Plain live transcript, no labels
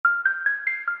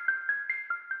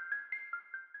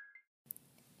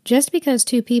Just because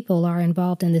two people are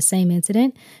involved in the same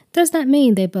incident does not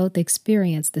mean they both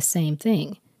experience the same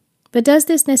thing. But does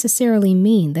this necessarily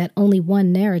mean that only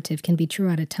one narrative can be true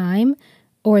at a time?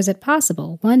 Or is it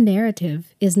possible one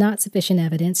narrative is not sufficient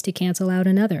evidence to cancel out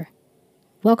another?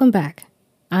 Welcome back.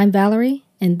 I'm Valerie,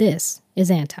 and this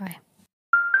is Anti.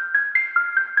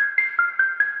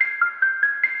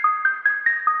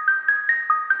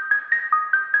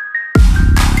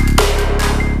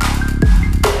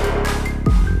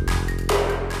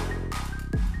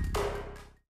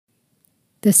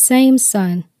 The same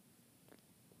sun.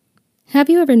 Have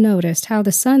you ever noticed how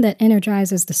the sun that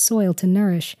energizes the soil to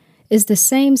nourish is the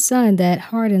same sun that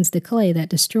hardens the clay that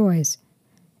destroys?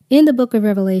 In the book of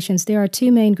Revelations, there are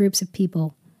two main groups of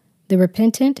people, the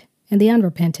repentant and the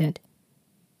unrepentant.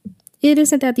 It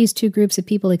isn't that these two groups of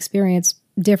people experience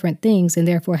different things and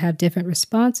therefore have different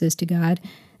responses to God.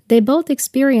 They both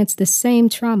experience the same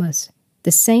traumas,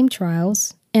 the same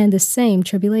trials, and the same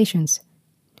tribulations.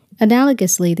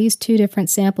 Analogously, these two different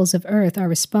samples of earth are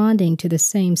responding to the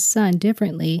same sun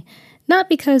differently, not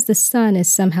because the sun is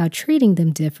somehow treating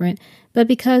them different, but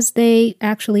because they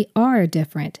actually are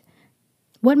different.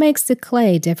 What makes the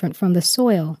clay different from the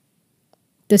soil?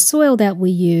 The soil that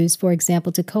we use, for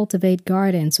example, to cultivate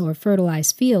gardens or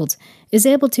fertilize fields, is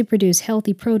able to produce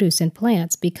healthy produce and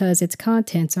plants because its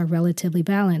contents are relatively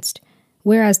balanced,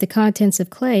 whereas the contents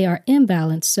of clay are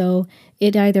imbalanced, so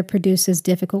it either produces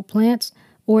difficult plants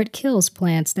or it kills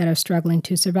plants that are struggling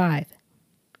to survive.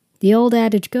 The old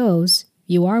adage goes,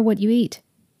 you are what you eat.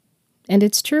 And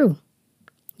it's true.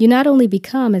 You not only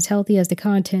become as healthy as the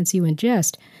contents you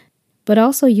ingest, but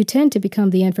also you tend to become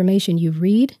the information you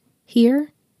read,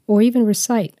 hear, or even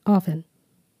recite often.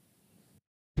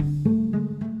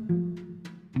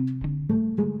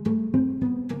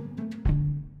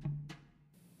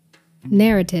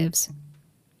 Narratives.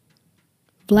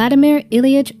 Vladimir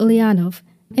Ilyich Ulyanov,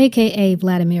 a.k.a.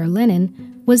 Vladimir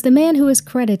Lenin, was the man who is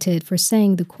credited for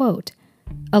saying the quote,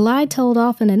 "A lie told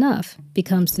often enough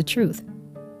becomes the truth."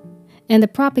 And the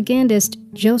propagandist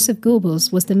Joseph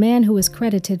Goebbels was the man who is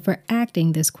credited for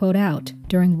acting this quote out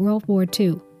during World War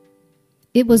II.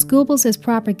 It was Goebbels'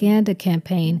 propaganda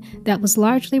campaign that was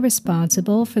largely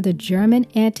responsible for the German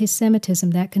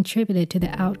anti-Semitism that contributed to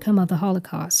the outcome of the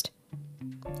Holocaust.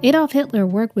 Adolf Hitler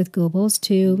worked with Goebbels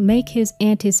to make his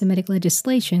anti-Semitic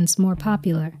legislations more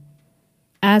popular.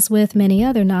 As with many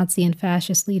other Nazi and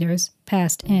fascist leaders,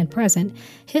 past and present,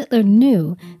 Hitler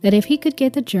knew that if he could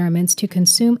get the Germans to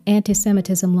consume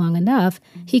anti-Semitism long enough,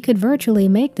 he could virtually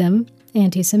make them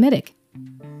anti-Semitic.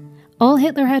 All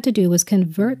Hitler had to do was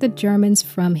convert the Germans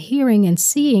from hearing and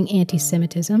seeing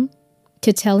anti-Semitism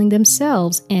to telling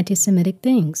themselves anti-Semitic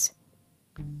things.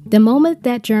 The moment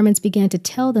that Germans began to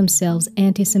tell themselves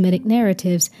anti-Semitic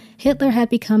narratives, Hitler had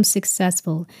become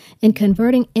successful in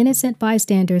converting innocent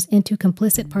bystanders into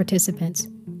complicit participants.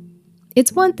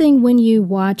 It's one thing when you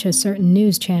watch a certain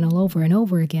news channel over and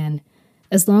over again.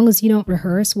 As long as you don't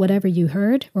rehearse whatever you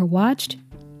heard or watched,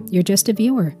 you're just a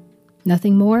viewer.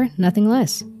 Nothing more, nothing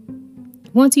less.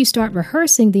 Once you start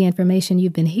rehearsing the information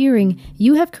you've been hearing,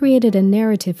 you have created a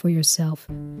narrative for yourself.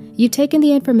 You've taken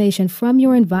the information from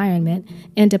your environment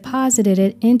and deposited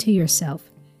it into yourself.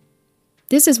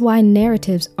 This is why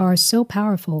narratives are so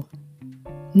powerful.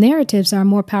 Narratives are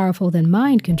more powerful than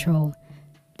mind control,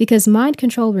 because mind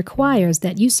control requires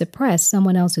that you suppress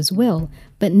someone else's will,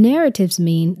 but narratives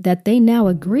mean that they now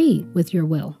agree with your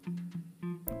will.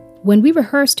 When we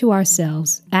rehearse to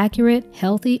ourselves accurate,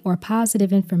 healthy, or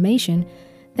positive information,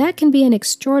 that can be an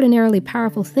extraordinarily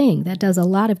powerful thing that does a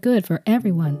lot of good for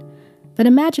everyone. But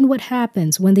imagine what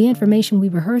happens when the information we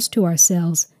rehearse to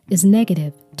ourselves is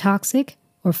negative, toxic,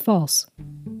 or false.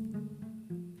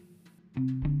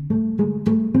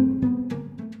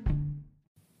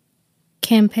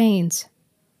 Campaigns.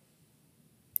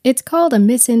 It's called a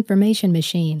misinformation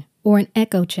machine or an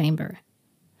echo chamber.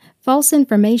 False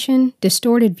information,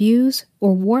 distorted views,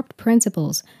 or warped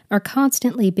principles are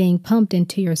constantly being pumped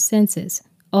into your senses,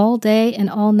 all day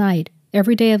and all night,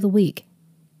 every day of the week.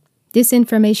 This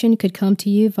information could come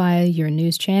to you via your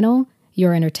news channel,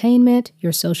 your entertainment,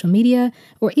 your social media,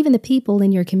 or even the people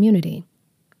in your community.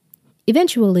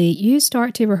 Eventually, you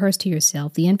start to rehearse to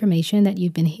yourself the information that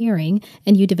you've been hearing,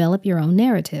 and you develop your own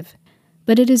narrative.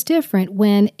 But it is different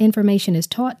when information is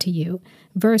taught to you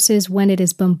versus when it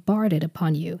is bombarded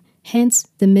upon you. Hence,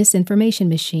 the misinformation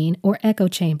machine or echo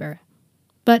chamber.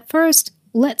 But first,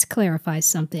 let's clarify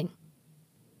something.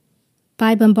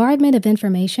 By bombardment of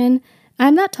information,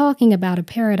 I'm not talking about a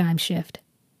paradigm shift.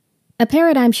 A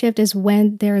paradigm shift is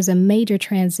when there is a major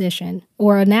transition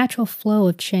or a natural flow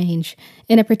of change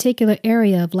in a particular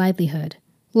area of livelihood,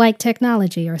 like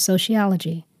technology or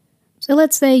sociology. So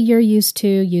let's say you're used to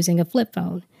using a flip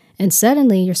phone, and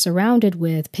suddenly you're surrounded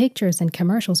with pictures and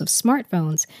commercials of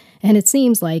smartphones, and it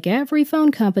seems like every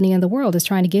phone company in the world is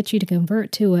trying to get you to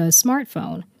convert to a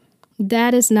smartphone.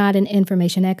 That is not an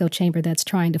information echo chamber that's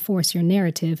trying to force your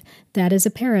narrative. That is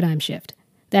a paradigm shift.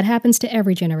 That happens to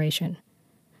every generation.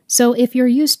 So if you're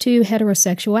used to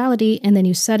heterosexuality and then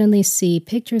you suddenly see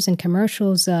pictures and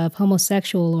commercials of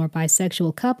homosexual or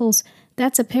bisexual couples,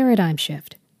 that's a paradigm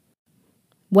shift.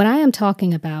 What I am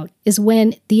talking about is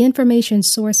when the information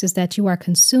sources that you are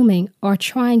consuming are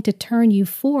trying to turn you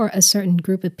for a certain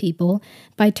group of people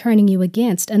by turning you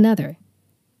against another.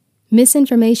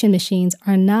 Misinformation machines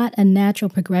are not a natural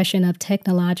progression of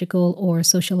technological or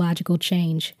sociological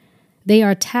change. They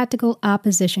are tactical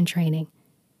opposition training.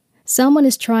 Someone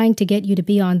is trying to get you to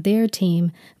be on their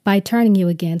team by turning you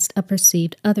against a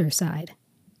perceived other side.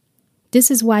 This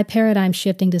is why paradigm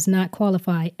shifting does not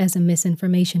qualify as a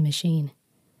misinformation machine.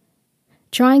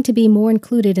 Trying to be more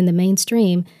included in the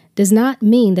mainstream does not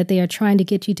mean that they are trying to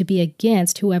get you to be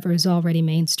against whoever is already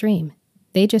mainstream.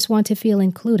 They just want to feel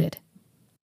included.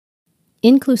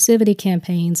 Inclusivity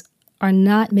campaigns are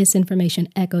not misinformation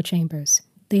echo chambers.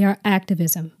 They are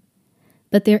activism.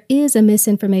 But there is a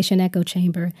misinformation echo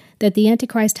chamber that the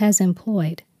Antichrist has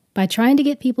employed by trying to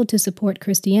get people to support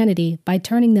Christianity by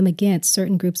turning them against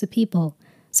certain groups of people,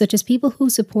 such as people who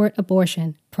support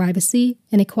abortion, privacy,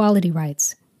 and equality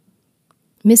rights.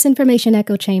 Misinformation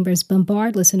echo chambers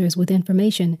bombard listeners with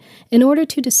information in order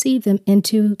to deceive them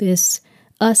into this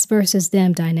us versus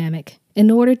them dynamic,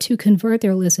 in order to convert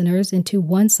their listeners into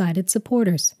one-sided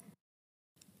supporters.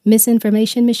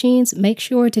 Misinformation machines make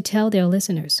sure to tell their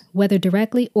listeners, whether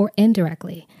directly or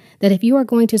indirectly, that if you are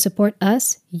going to support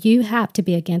us, you have to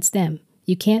be against them.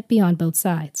 You can't be on both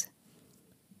sides.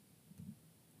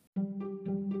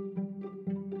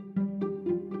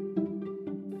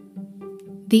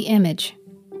 The image.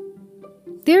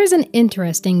 There is an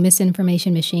interesting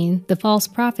misinformation machine the false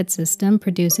prophet system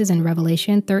produces in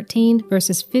Revelation 13,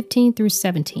 verses 15 through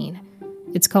 17.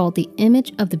 It's called the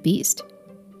image of the beast.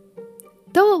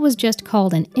 Though it was just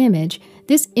called an image,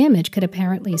 this image could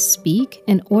apparently speak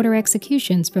and order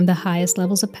executions from the highest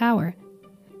levels of power.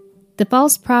 The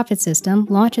false prophet system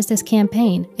launches this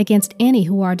campaign against any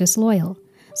who are disloyal,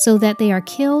 so that they are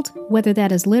killed, whether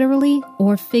that is literally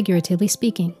or figuratively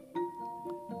speaking.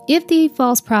 If the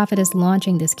false prophet is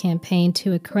launching this campaign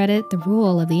to accredit the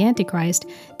rule of the Antichrist,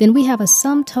 then we have a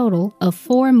sum total of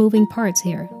 4 moving parts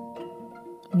here.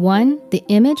 1, the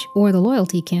image or the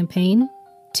loyalty campaign.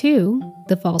 2,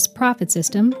 the false prophet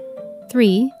system.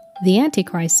 3, the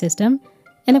Antichrist system.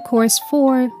 And of course,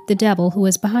 4, the devil who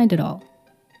is behind it all.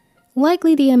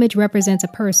 Likely the image represents a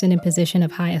person in position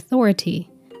of high authority,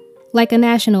 like a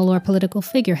national or political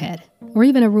figurehead, or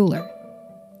even a ruler.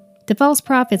 The false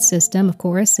prophet system, of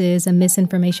course, is a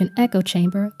misinformation echo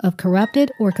chamber of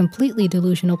corrupted or completely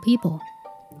delusional people.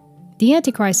 The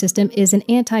Antichrist system is an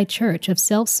anti-church of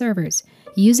self-servers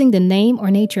using the name or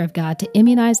nature of God to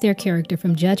immunize their character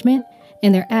from judgment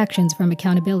and their actions from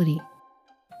accountability.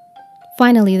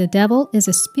 Finally, the devil is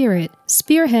a spirit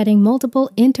spearheading multiple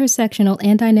intersectional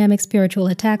and dynamic spiritual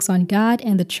attacks on God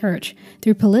and the church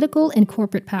through political and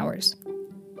corporate powers.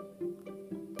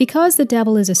 Because the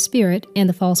devil is a spirit and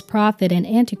the false prophet and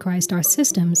Antichrist are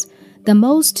systems, the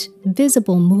most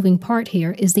visible moving part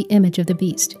here is the image of the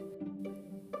beast.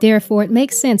 Therefore, it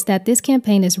makes sense that this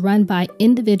campaign is run by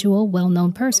individual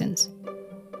well-known persons.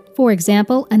 For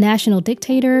example, a national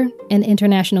dictator, an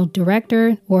international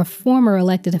director, or a former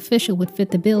elected official would fit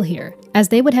the bill here, as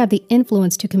they would have the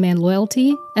influence to command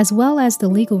loyalty as well as the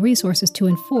legal resources to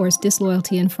enforce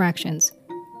disloyalty infractions.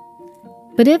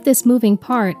 But if this moving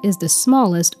part is the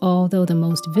smallest, although the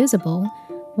most visible,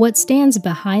 what stands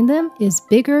behind them is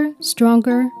bigger,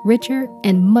 stronger, richer,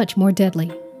 and much more deadly.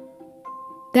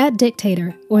 That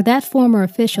dictator or that former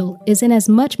official is in as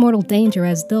much mortal danger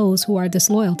as those who are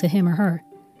disloyal to him or her.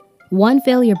 One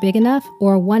failure big enough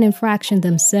or one infraction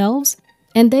themselves,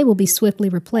 and they will be swiftly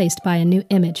replaced by a new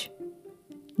image.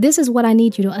 This is what I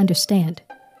need you to understand.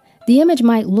 The image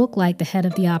might look like the head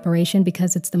of the operation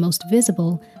because it's the most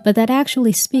visible, but that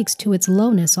actually speaks to its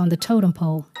lowness on the totem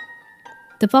pole.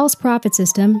 The false prophet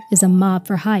system is a mob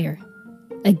for hire,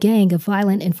 a gang of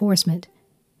violent enforcement.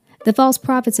 The false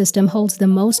prophet system holds the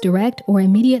most direct or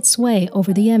immediate sway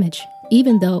over the image,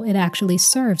 even though it actually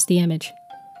serves the image.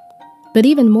 But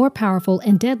even more powerful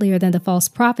and deadlier than the false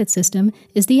prophet system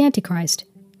is the Antichrist.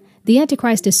 The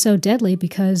Antichrist is so deadly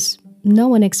because no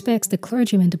one expects the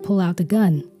clergyman to pull out the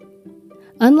gun.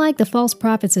 Unlike the false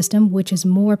prophet system, which is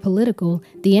more political,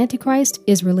 the Antichrist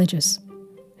is religious.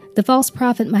 The false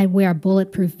prophet might wear a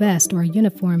bulletproof vest or a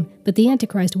uniform, but the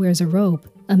Antichrist wears a robe,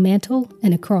 a mantle,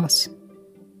 and a cross.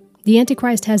 The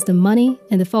Antichrist has the money,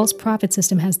 and the false prophet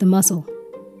system has the muscle.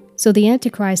 So the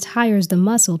Antichrist hires the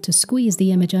muscle to squeeze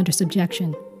the image under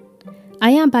subjection.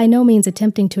 I am by no means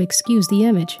attempting to excuse the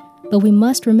image, but we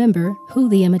must remember who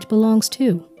the image belongs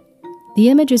to. The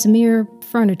image is mere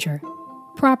furniture,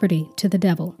 property to the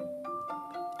devil.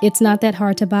 It's not that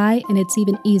hard to buy, and it's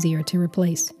even easier to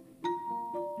replace.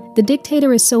 The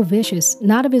dictator is so vicious,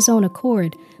 not of his own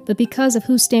accord, but because of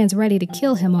who stands ready to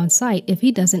kill him on sight if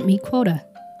he doesn't meet quota.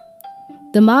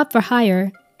 The mob for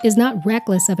hire is not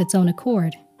reckless of its own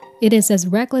accord. It is as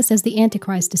reckless as the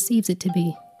Antichrist deceives it to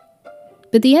be.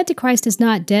 But the Antichrist is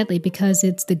not deadly because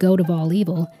it's the goat of all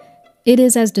evil. It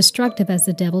is as destructive as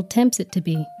the devil tempts it to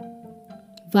be.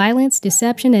 Violence,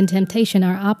 deception, and temptation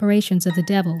are operations of the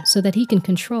devil so that he can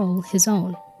control his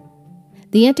own.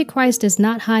 The Antichrist is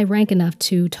not high rank enough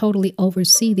to totally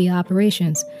oversee the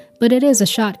operations, but it is a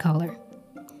shot caller.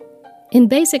 In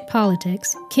basic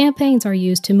politics, campaigns are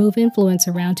used to move influence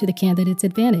around to the candidate's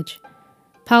advantage.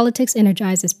 Politics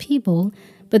energizes people,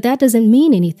 but that doesn't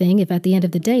mean anything if at the end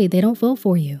of the day they don't vote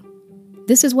for you.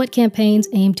 This is what campaigns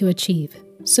aim to achieve: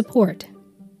 support.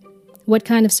 What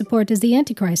kind of support does the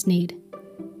Antichrist need?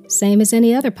 Same as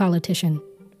any other politician: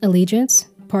 allegiance,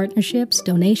 partnerships,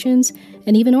 donations,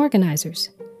 and even organizers.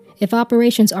 If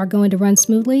operations are going to run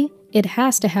smoothly, it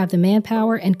has to have the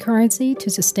manpower and currency to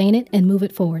sustain it and move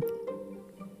it forward.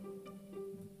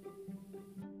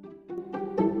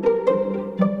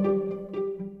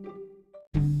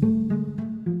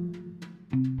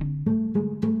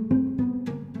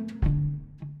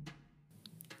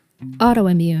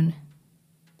 Autoimmune.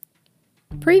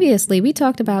 Previously, we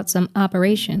talked about some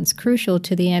operations crucial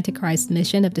to the Antichrist's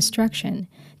mission of destruction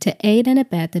to aid and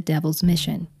abet the devil's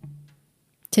mission.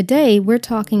 Today, we're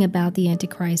talking about the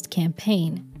Antichrist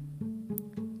campaign.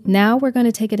 Now we're going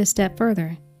to take it a step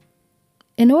further.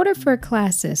 In order for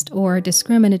classist or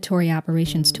discriminatory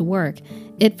operations to work,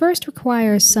 it first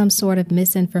requires some sort of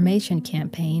misinformation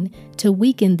campaign to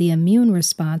weaken the immune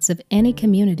response of any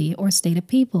community or state of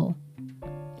people.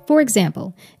 For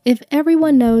example, if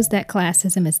everyone knows that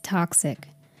classism is toxic,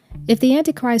 if the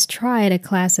Antichrist tried a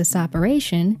classist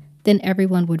operation, then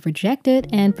everyone would reject it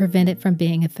and prevent it from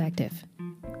being effective.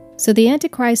 So the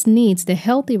Antichrist needs the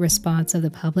healthy response of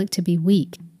the public to be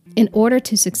weak in order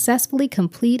to successfully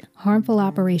complete harmful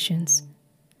operations.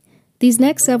 These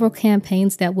next several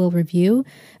campaigns that we'll review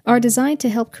are designed to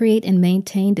help create and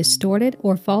maintain distorted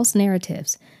or false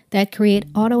narratives that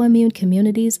create autoimmune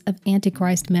communities of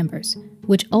Antichrist members,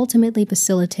 which ultimately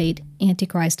facilitate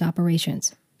Antichrist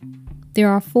operations. There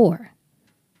are 4: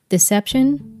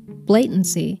 deception,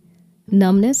 blatancy,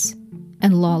 numbness,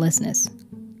 and lawlessness.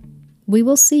 We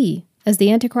will see, as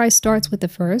the Antichrist starts with the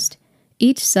first,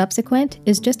 each subsequent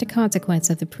is just a consequence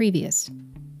of the previous.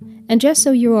 And just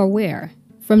so you're aware,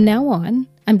 from now on,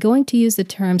 I'm going to use the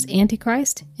terms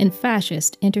Antichrist and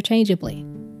fascist interchangeably,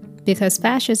 because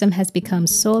fascism has become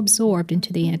so absorbed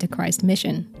into the Antichrist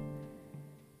mission.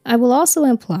 I will also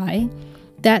imply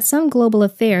that some global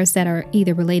affairs that are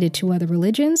either related to other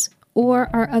religions or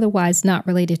are otherwise not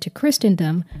related to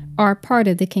Christendom are part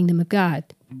of the kingdom of God.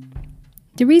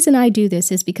 The reason I do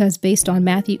this is because based on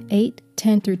Matthew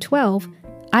 8:10-12,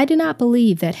 I do not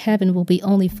believe that heaven will be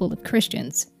only full of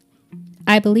Christians.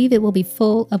 I believe it will be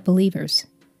full of believers.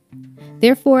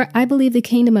 Therefore, I believe the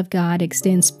kingdom of God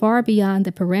extends far beyond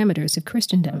the parameters of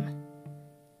Christendom.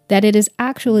 That it is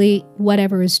actually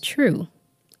whatever is true,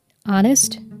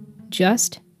 honest,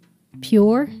 just,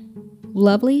 pure,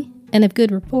 lovely, and of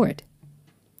good report.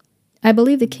 I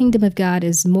believe the kingdom of God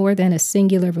is more than a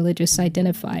singular religious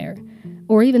identifier,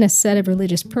 or even a set of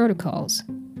religious protocols.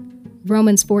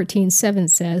 Romans 14:7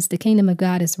 says the kingdom of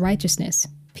God is righteousness,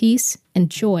 peace, and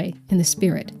joy in the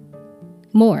Spirit.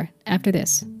 More after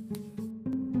this.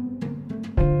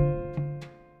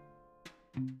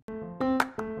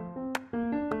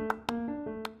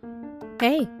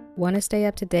 Hey, want to stay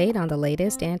up to date on the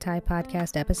latest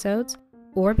anti-podcast episodes?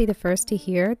 Or be the first to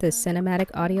hear the cinematic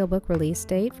audiobook release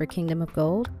date for Kingdom of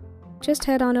Gold? Just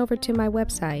head on over to my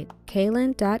website,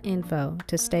 kaylin.info,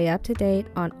 to stay up to date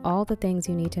on all the things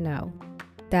you need to know.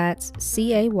 That's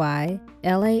CAYLAN.info.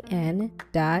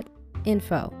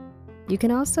 You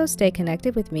can also stay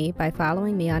connected with me by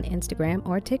following me on Instagram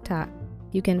or TikTok.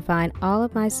 You can find all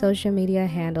of my social media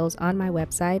handles on my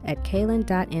website at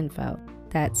kaylin.info.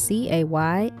 That's CAYLAN.info.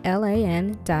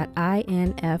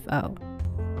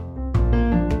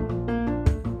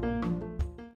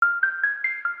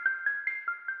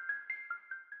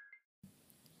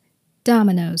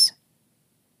 Dominoes.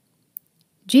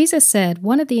 Jesus said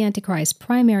one of the Antichrist's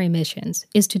primary missions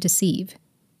is to deceive,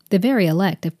 the very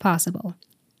elect if possible.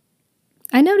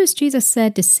 I noticed Jesus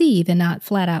said deceive and not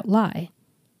flat out lie.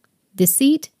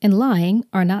 Deceit and lying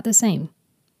are not the same.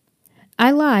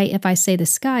 I lie if I say the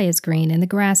sky is green and the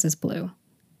grass is blue.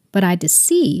 But I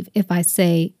deceive if I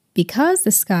say, because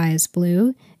the sky is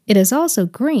blue, it is also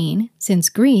green, since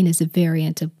green is a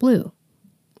variant of blue.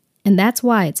 And that's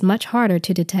why it's much harder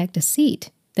to detect deceit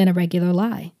than a regular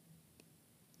lie.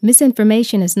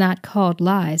 Misinformation is not called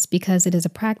lies because it is a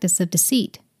practice of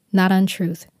deceit, not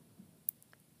untruth.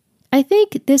 I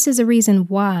think this is a reason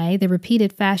why the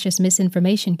repeated fascist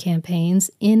misinformation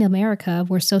campaigns in America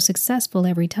were so successful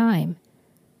every time.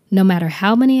 No matter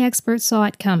how many experts saw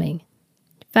it coming,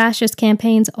 fascist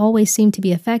campaigns always seem to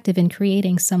be effective in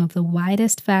creating some of the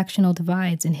widest factional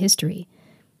divides in history,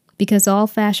 because all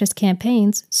fascist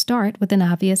campaigns start with an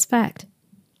obvious fact.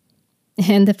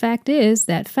 And the fact is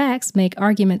that facts make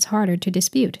arguments harder to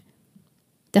dispute.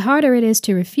 The harder it is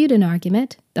to refute an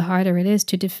argument, the harder it is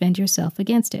to defend yourself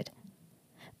against it.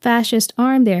 Fascists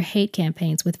arm their hate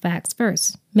campaigns with facts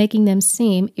first, making them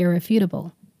seem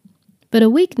irrefutable. But a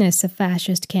weakness of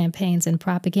fascist campaigns and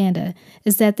propaganda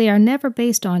is that they are never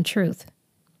based on truth.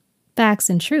 Facts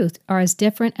and truth are as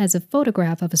different as a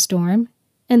photograph of a storm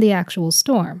and the actual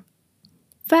storm.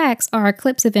 Facts are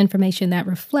clips of information that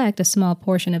reflect a small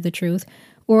portion of the truth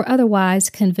or otherwise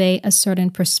convey a certain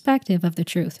perspective of the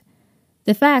truth.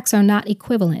 The facts are not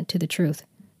equivalent to the truth.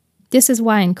 This is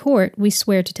why in court we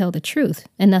swear to tell the truth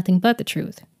and nothing but the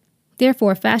truth.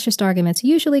 Therefore, fascist arguments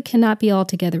usually cannot be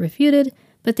altogether refuted,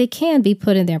 but they can be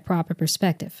put in their proper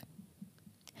perspective.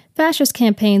 Fascist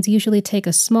campaigns usually take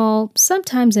a small,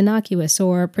 sometimes innocuous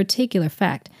or particular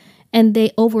fact, and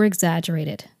they over-exaggerate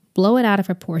it, blow it out of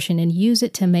proportion, and use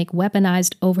it to make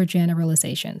weaponized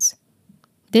overgeneralizations.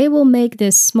 They will make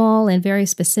this small and very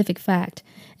specific fact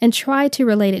and try to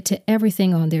relate it to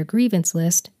everything on their grievance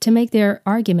list to make their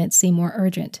argument seem more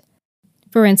urgent.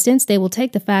 For instance, they will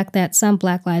take the fact that some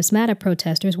Black Lives Matter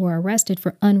protesters were arrested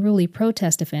for unruly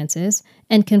protest offenses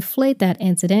and conflate that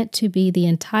incident to be the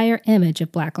entire image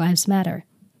of Black Lives Matter.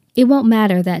 It won't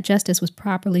matter that justice was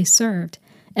properly served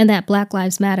and that Black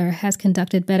Lives Matter has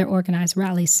conducted better organized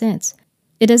rallies since.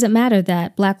 It doesn't matter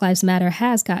that Black Lives Matter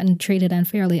has gotten treated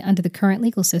unfairly under the current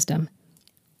legal system.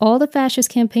 All the fascist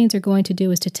campaigns are going to do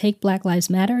is to take Black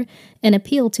Lives Matter and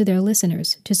appeal to their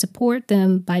listeners to support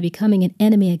them by becoming an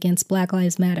enemy against Black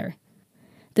Lives Matter.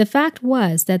 The fact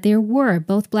was that there were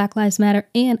both Black Lives Matter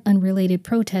and unrelated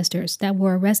protesters that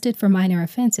were arrested for minor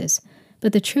offenses.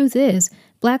 But the truth is,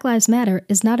 Black Lives Matter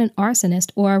is not an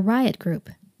arsonist or a riot group.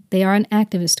 They are an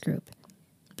activist group.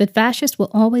 But fascists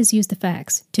will always use the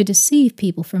facts to deceive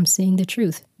people from seeing the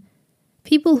truth.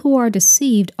 People who are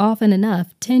deceived often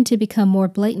enough tend to become more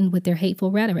blatant with their hateful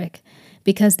rhetoric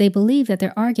because they believe that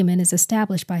their argument is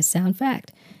established by sound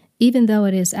fact, even though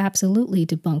it is absolutely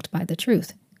debunked by the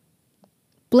truth.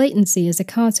 Blatancy is a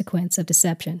consequence of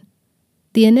deception.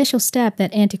 The initial step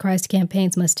that Antichrist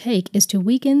campaigns must take is to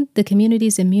weaken the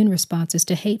community's immune responses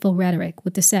to hateful rhetoric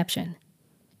with deception.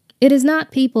 It is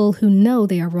not people who know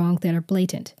they are wrong that are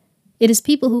blatant. It is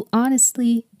people who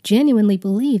honestly, genuinely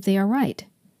believe they are right.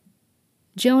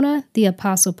 Jonah, the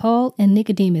Apostle Paul, and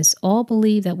Nicodemus all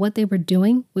believed that what they were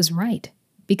doing was right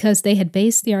because they had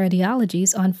based their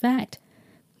ideologies on fact.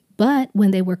 But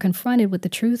when they were confronted with the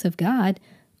truth of God,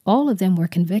 all of them were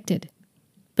convicted,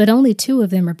 but only 2 of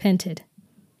them repented.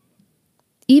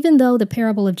 Even though the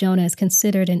parable of Jonah is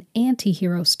considered an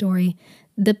anti-hero story,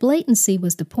 the blatancy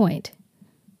was the point.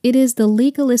 It is the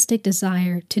legalistic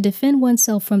desire to defend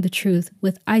oneself from the truth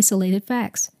with isolated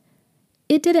facts.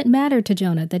 It didn't matter to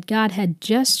Jonah that God had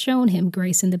just shown him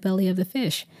grace in the belly of the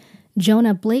fish.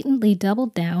 Jonah blatantly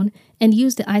doubled down and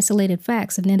used the isolated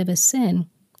facts of Nineveh's sin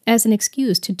as an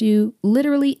excuse to do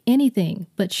literally anything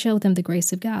but show them the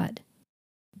grace of God.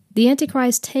 The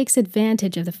Antichrist takes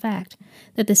advantage of the fact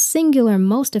that the singular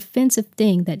most offensive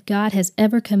thing that God has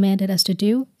ever commanded us to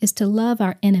do is to love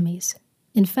our enemies.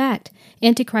 In fact,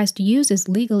 Antichrist uses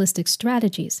legalistic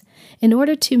strategies in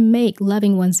order to make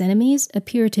loving one's enemies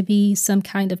appear to be some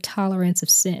kind of tolerance of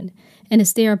sin, and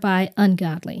is thereby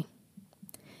ungodly.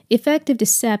 Effective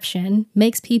deception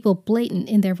makes people blatant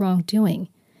in their wrongdoing,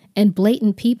 and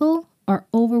blatant people are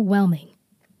overwhelming.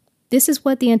 This is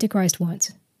what the Antichrist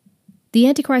wants. The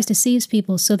Antichrist deceives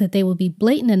people so that they will be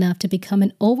blatant enough to become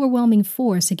an overwhelming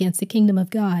force against the kingdom of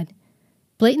God.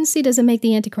 Blatancy doesn't make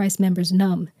the Antichrist members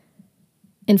numb.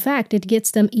 In fact, it gets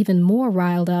them even more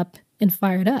riled up and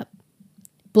fired up.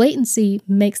 Blatancy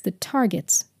makes the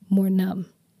targets more numb.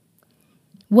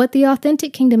 What the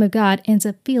authentic kingdom of God ends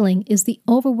up feeling is the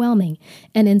overwhelming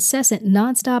and incessant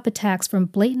nonstop attacks from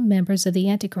blatant members of the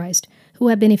Antichrist who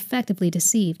have been effectively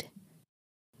deceived.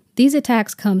 These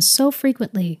attacks come so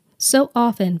frequently, so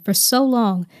often for so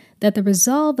long that the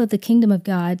resolve of the kingdom of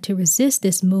God to resist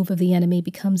this move of the enemy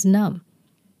becomes numb.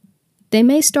 They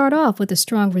may start off with a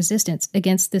strong resistance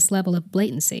against this level of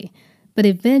blatancy, but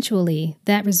eventually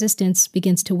that resistance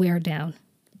begins to wear down.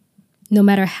 No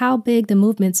matter how big the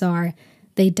movements are,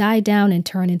 they die down and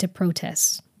turn into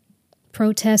protests.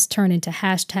 Protests turn into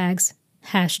hashtags.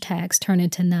 Hashtags turn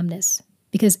into numbness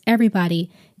because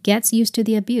everybody gets used to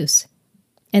the abuse.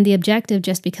 And the objective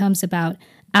just becomes about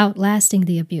outlasting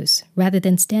the abuse rather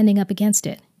than standing up against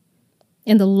it.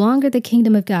 And the longer the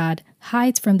kingdom of God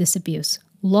hides from this abuse,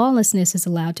 lawlessness is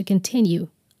allowed to continue,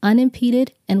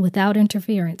 unimpeded and without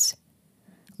interference.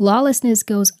 Lawlessness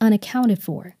goes unaccounted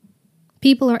for.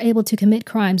 People are able to commit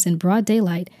crimes in broad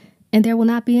daylight, and there will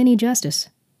not be any justice.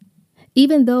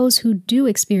 Even those who do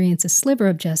experience a sliver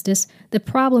of justice, the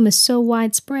problem is so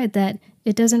widespread that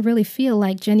it doesn't really feel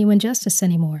like genuine justice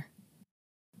anymore.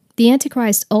 The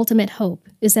Antichrist's ultimate hope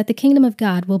is that the kingdom of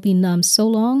God will be numb so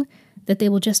long that they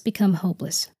will just become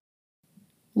hopeless.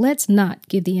 Let's not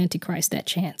give the Antichrist that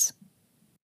chance.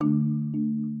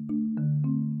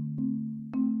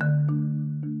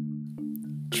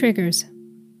 Triggers.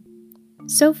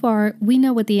 So far, we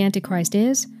know what the Antichrist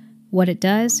is, what it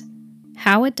does,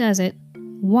 how it does it,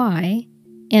 why,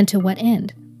 and to what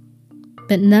end.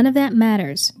 But none of that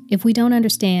matters if we don't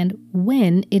understand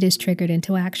when it is triggered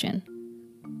into action.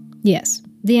 Yes,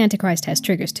 the Antichrist has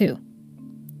triggers too.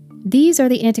 These are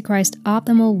the Antichrist's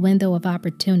optimal window of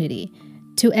opportunity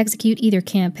to execute either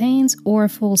campaigns or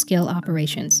full-scale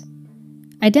operations.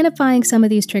 Identifying some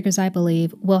of these triggers, I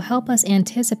believe, will help us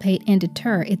anticipate and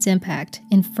deter its impact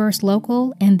in first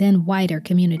local and then wider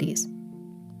communities.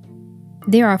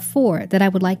 There are 4 that I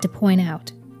would like to point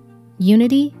out: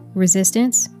 unity,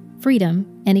 resistance,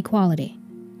 freedom, and equality.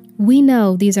 We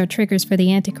know these are triggers for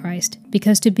the Antichrist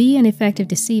because to be an effective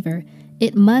deceiver,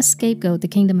 it must scapegoat the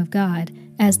kingdom of God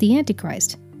as the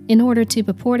Antichrist in order to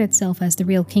purport itself as the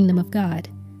real kingdom of God.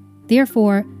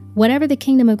 Therefore, whatever the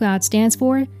kingdom of God stands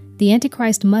for, the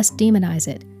Antichrist must demonize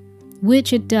it,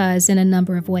 which it does in a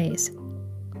number of ways.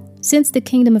 Since the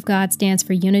kingdom of God stands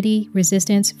for unity,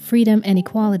 resistance, freedom, and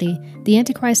equality, the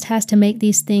Antichrist has to make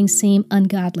these things seem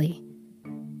ungodly.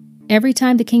 Every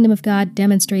time the kingdom of God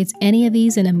demonstrates any of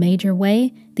these in a major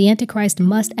way, the Antichrist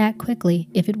must act quickly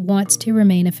if it wants to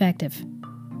remain effective.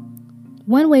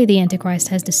 One way the Antichrist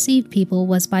has deceived people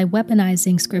was by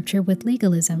weaponizing Scripture with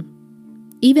legalism.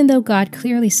 Even though God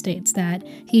clearly states that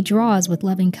he draws with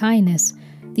loving kindness,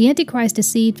 the Antichrist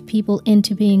deceived people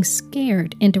into being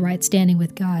scared into right standing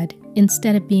with God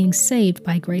instead of being saved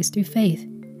by grace through faith.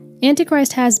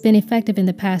 Antichrist has been effective in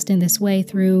the past in this way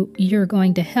through "you're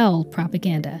going to hell"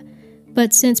 propaganda.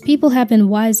 But since people have been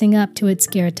wising up to its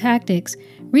scare tactics,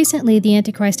 recently the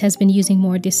Antichrist has been using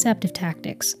more deceptive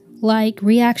tactics, like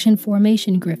reaction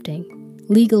formation grifting,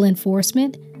 legal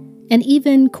enforcement, and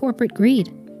even corporate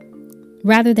greed.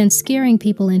 Rather than scaring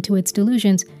people into its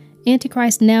delusions,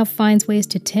 Antichrist now finds ways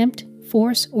to tempt,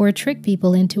 force, or trick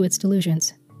people into its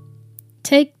delusions.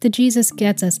 Take the Jesus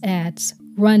Gets Us ads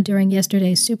run during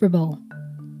yesterday's Super Bowl.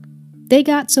 They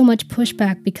got so much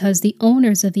pushback because the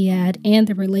owners of the ad and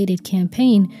the related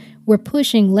campaign were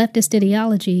pushing leftist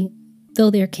ideology, though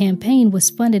their campaign was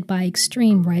funded by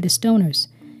extreme rightist donors,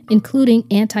 including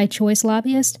anti-choice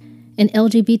lobbyists and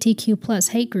LGBTQ+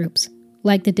 hate groups,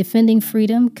 like the Defending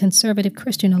Freedom Conservative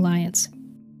Christian Alliance.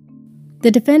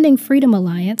 The Defending Freedom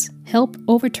Alliance helped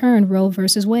overturn Roe v.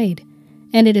 Wade,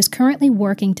 and it is currently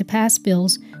working to pass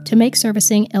bills to make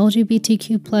servicing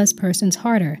LGBTQ+ persons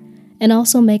harder, and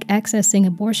also make accessing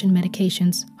abortion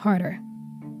medications harder.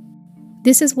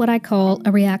 This is what I call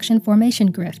a reaction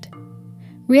formation grift.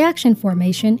 Reaction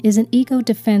formation is an ego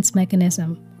defense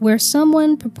mechanism where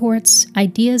someone purports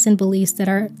ideas and beliefs that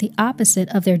are the opposite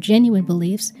of their genuine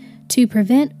beliefs to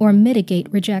prevent or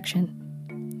mitigate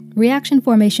rejection. Reaction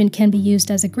formation can be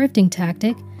used as a grifting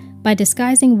tactic by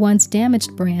disguising one's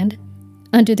damaged brand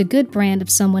under the good brand of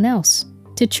someone else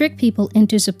to trick people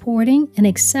into supporting and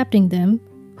accepting them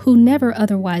who never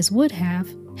otherwise would have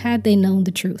had they known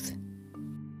the truth.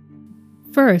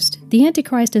 First, the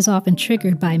Antichrist is often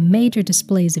triggered by major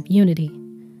displays of unity.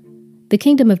 The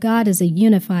kingdom of God is a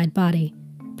unified body,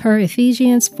 per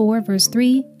Ephesians 4 verse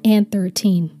 3 and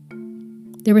 13.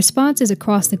 The responses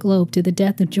across the globe to the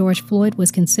death of George Floyd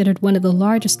was considered one of the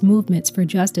largest movements for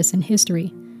justice in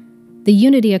history. The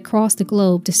unity across the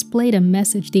globe displayed a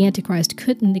message the Antichrist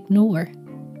couldn't ignore.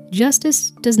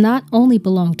 Justice does not only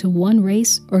belong to one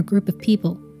race or group of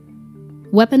people.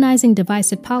 Weaponizing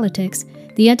divisive politics,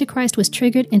 the Antichrist was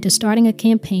triggered into starting a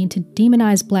campaign to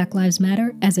demonize Black Lives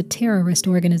Matter as a terrorist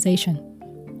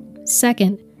organization.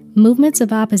 Second, Movements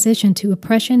of opposition to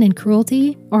oppression and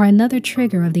cruelty are another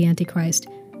trigger of the Antichrist.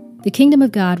 The kingdom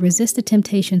of God resists the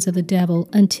temptations of the devil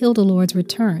until the Lord's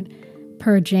return,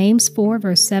 per James 4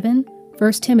 verse 7,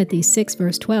 1 Timothy 6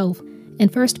 verse 12,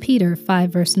 and 1 Peter 5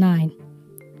 verse 9.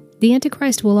 The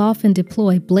Antichrist will often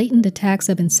deploy blatant attacks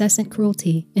of incessant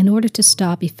cruelty in order to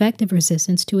stop effective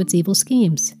resistance to its evil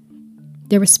schemes.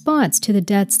 The response to the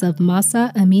deaths of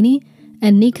Mahsa Amini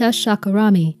and Nika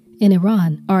Shakarami in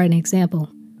Iran are an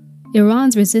example.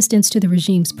 Iran's resistance to the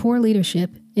regime's poor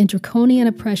leadership and draconian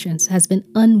oppressions has been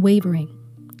unwavering,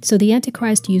 so the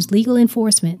Antichrist used legal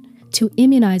enforcement to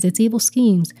immunize its evil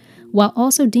schemes while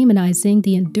also demonizing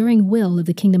the enduring will of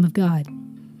the kingdom of God.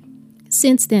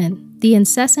 Since then, the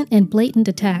incessant and blatant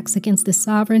attacks against the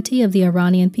sovereignty of the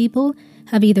Iranian people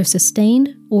have either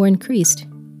sustained or increased,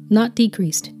 not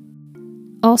decreased.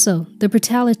 Also, the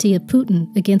brutality of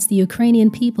Putin against the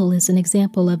Ukrainian people is an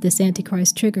example of this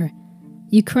Antichrist trigger.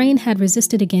 Ukraine had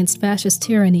resisted against fascist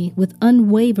tyranny with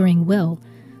unwavering will,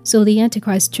 so the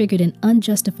Antichrist triggered an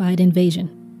unjustified invasion.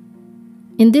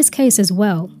 In this case as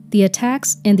well, the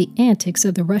attacks and the antics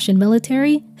of the Russian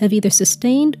military have either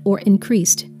sustained or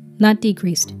increased, not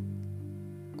decreased.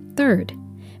 Third,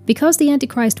 because the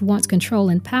Antichrist wants control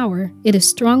and power, it is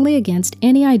strongly against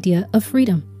any idea of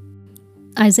freedom.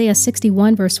 Isaiah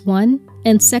 61 verse 1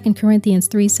 and 2 Corinthians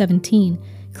 3:17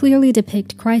 clearly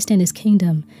depict Christ and his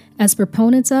kingdom as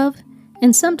proponents of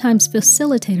and sometimes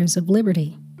facilitators of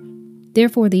liberty.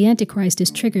 Therefore, the Antichrist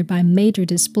is triggered by major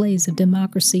displays of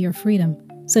democracy or freedom,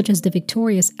 such as the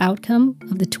victorious outcome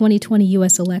of the 2020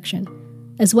 U.S. election,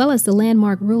 as well as the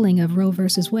landmark ruling of Roe v.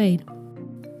 Wade.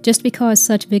 Just because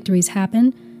such victories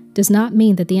happen does not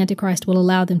mean that the Antichrist will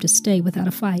allow them to stay without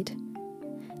a fight.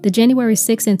 The January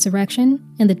 6th insurrection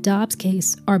and the Dobbs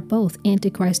case are both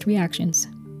Antichrist reactions.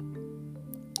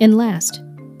 And last,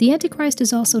 the Antichrist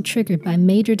is also triggered by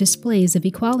major displays of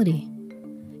equality.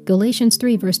 Galatians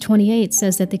 3 verse 28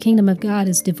 says that the kingdom of God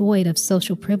is devoid of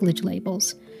social privilege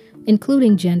labels,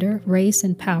 including gender, race,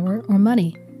 and power or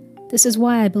money. This is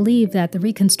why I believe that the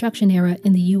Reconstruction era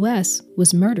in the U.S.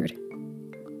 was murdered.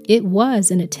 It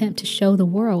was an attempt to show the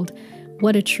world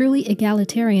what a truly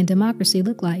egalitarian democracy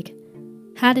looked like.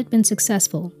 Had it been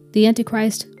successful, the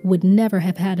Antichrist would never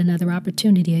have had another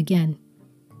opportunity again.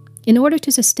 In order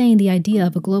to sustain the idea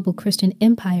of a global Christian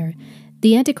empire,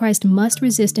 the Antichrist must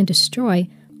resist and destroy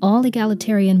all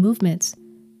egalitarian movements.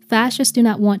 Fascists do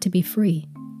not want to be free.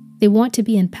 They want to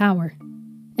be in power,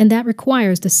 and that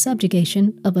requires the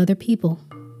subjugation of other people.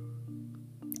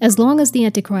 As long as the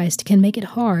Antichrist can make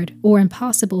it hard or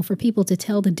impossible for people to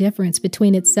tell the difference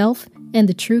between itself and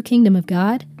the true kingdom of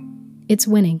God, it's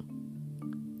winning.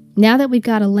 Now that we've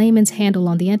got a layman's handle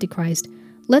on the Antichrist,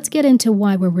 let's get into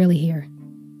why we're really here.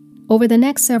 Over the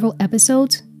next several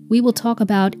episodes, we will talk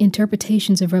about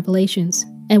interpretations of Revelations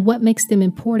and what makes them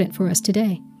important for us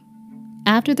today.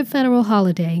 After the federal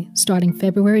holiday, starting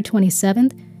February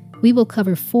 27th, we will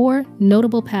cover 4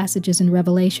 notable passages in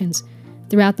Revelations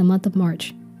throughout the month of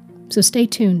March. So stay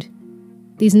tuned.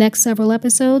 These next several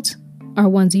episodes are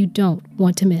ones you don't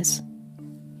want to miss.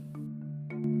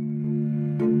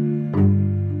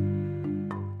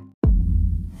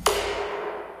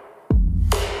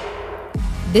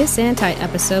 This Anti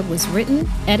episode was written,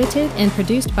 edited, and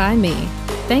produced by me,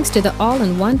 thanks to the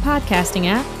all-in-one podcasting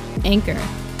app, Anchor.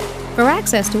 For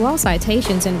access to all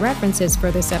citations and references for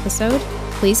this episode,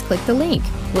 please click the link,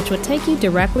 which will take you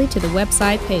directly to the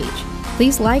website page.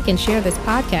 Please like and share this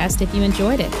podcast if you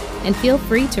enjoyed it, and feel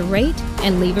free to rate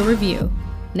and leave a review.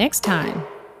 Next time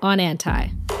on Anti.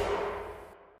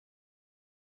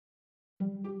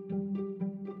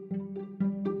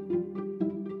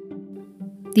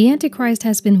 The Antichrist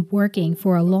has been working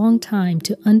for a long time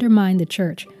to undermine the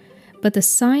church, but the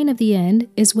sign of the end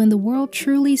is when the world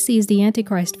truly sees the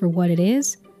Antichrist for what it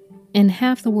is, and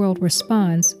half the world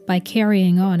responds by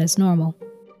carrying on as normal.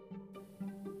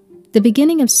 The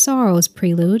beginning of sorrow's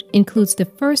prelude includes the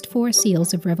first 4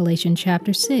 seals of Revelation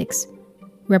chapter 6,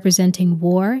 representing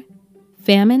war,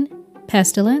 famine,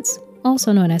 pestilence,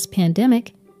 also known as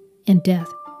pandemic, and death,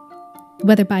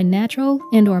 whether by natural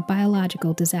and or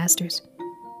biological disasters.